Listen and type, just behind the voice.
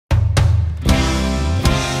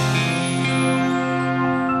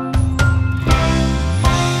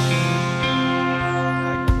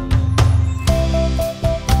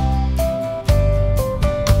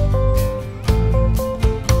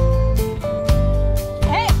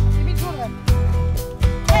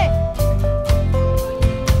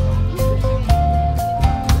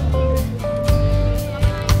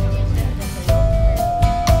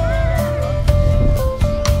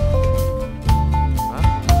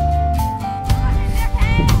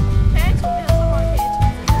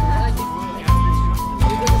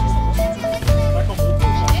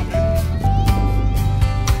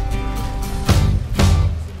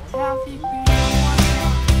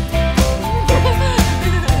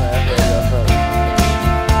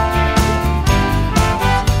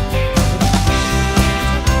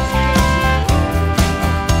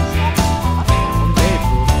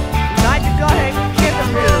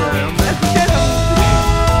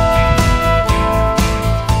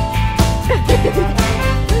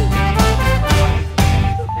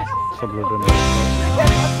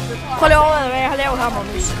her,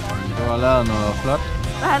 Magnus? Du har lavet noget flot.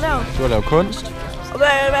 Hvad har jeg lavet? Du har lavet kunst. Og hvad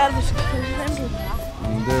er det, du skal handle?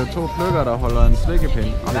 Det er jo 2 pløkker, der holder en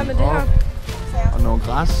slikkepind. Og hvad med det her? Og noget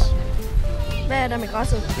græs. Hvad er der med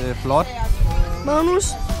græsset? Det er flot. Magnus,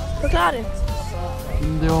 forklar det.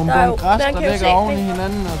 Det er jo en bunke græs, der ligger oven i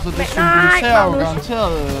hinanden. Altså det symboliserer jo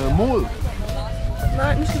garanteret mod.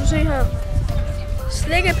 Nej, nu skal du se her.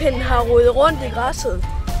 Slikkepinden har rodet rundt i græsset.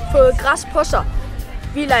 Fået græs på sig.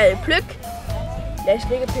 Vi lader pløk. Lad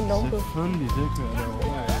slikkepinden ovenpå. Selvfølgelig, det kører det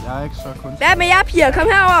over. Jeg er ikke så kunstner. Hvad med jer, piger? Kom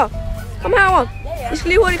herover. Kom herover. I skal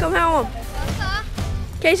lige hurtigt komme herover.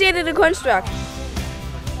 Kan I se, det er kunstværk?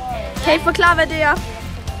 Kan I forklare, hvad det er?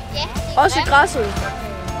 Ja, det også i græsset.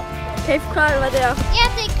 Kan I forklare, hvad det er? Ja,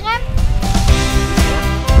 det er grimt.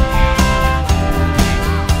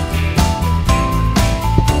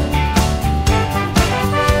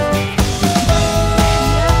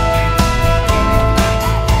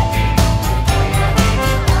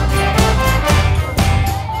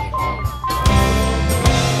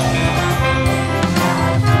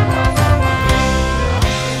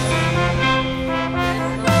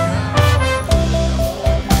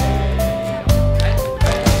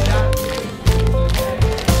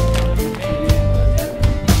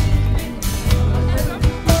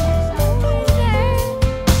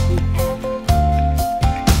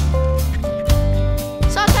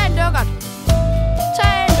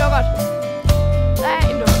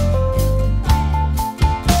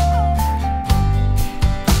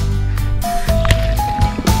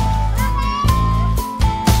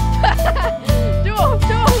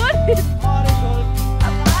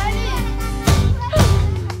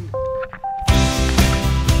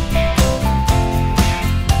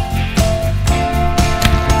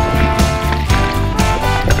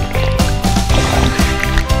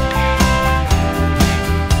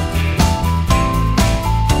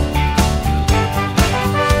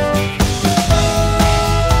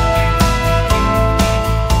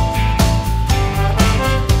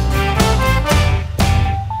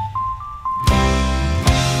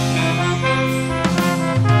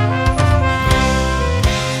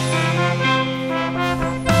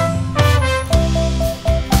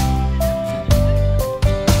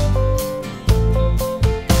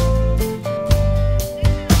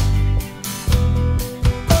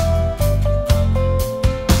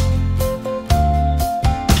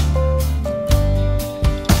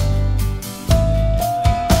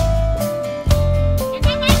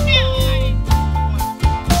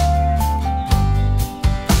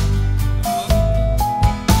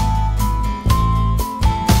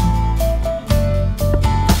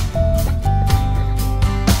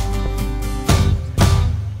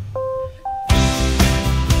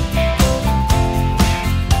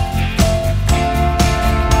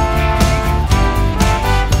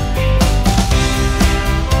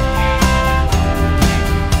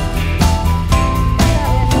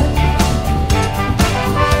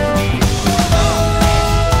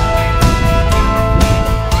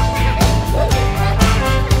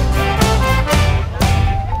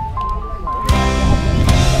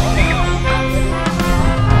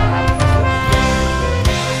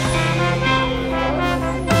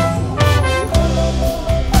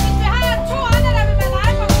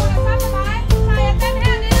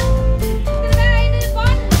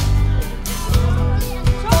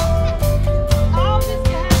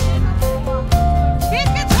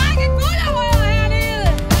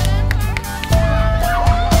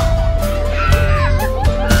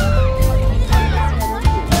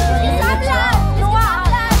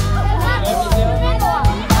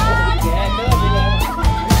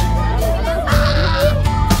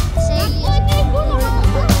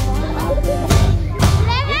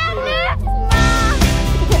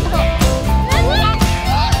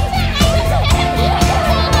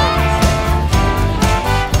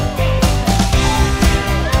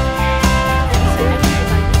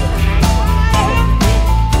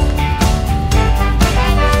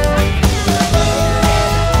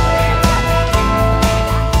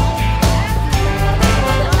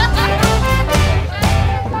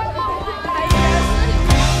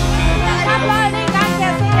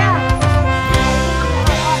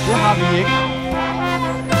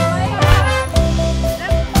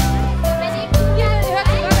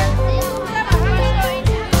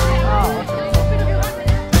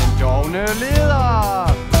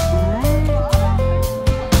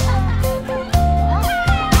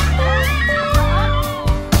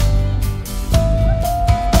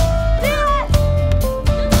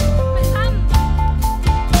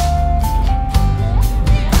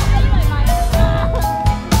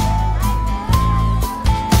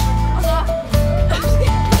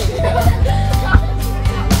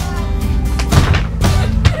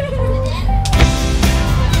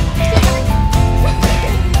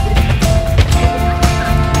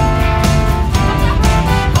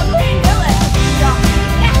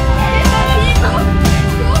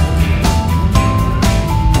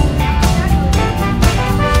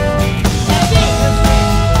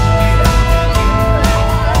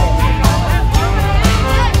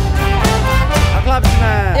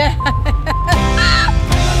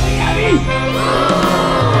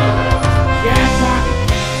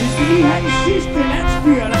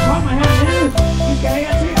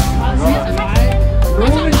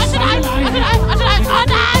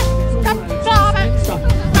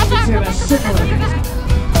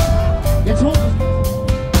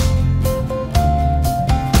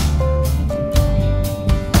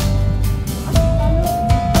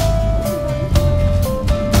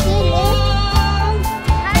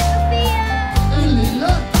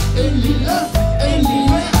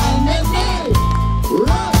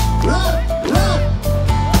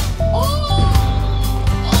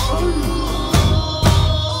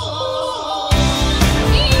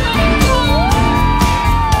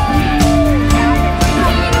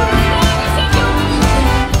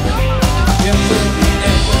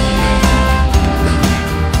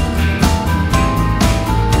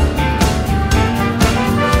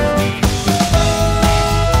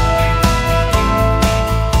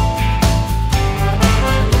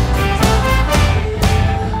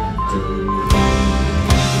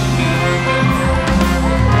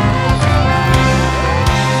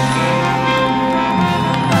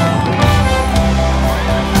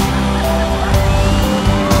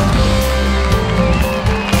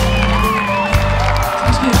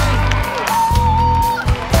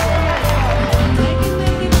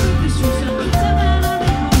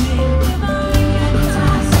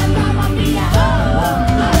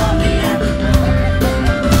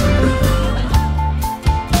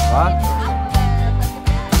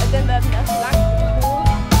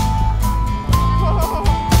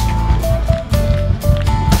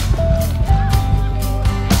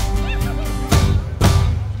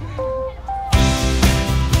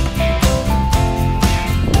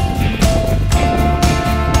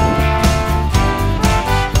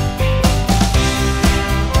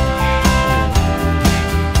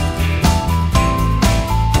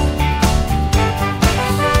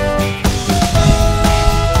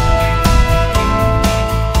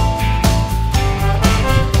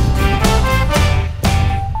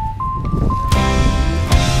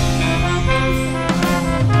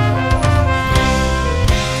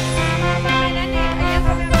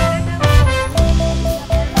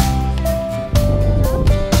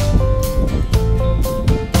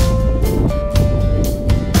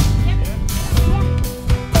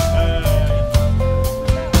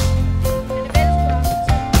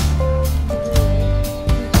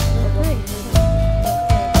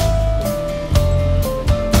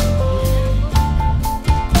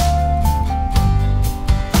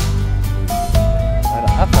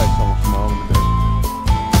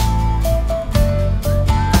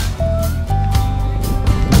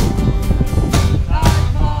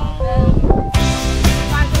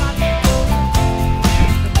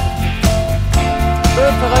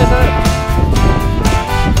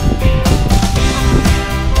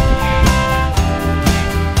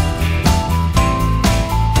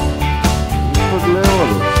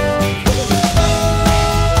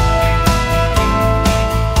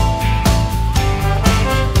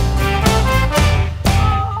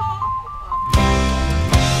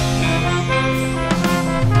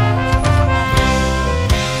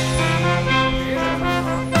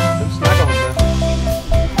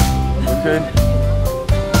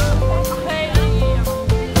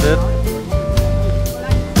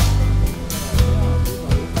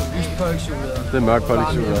 lidt mørkt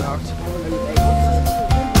kollektiv.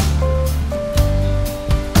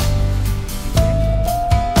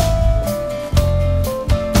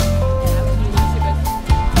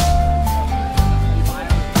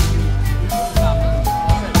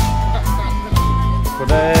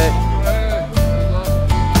 Goddag.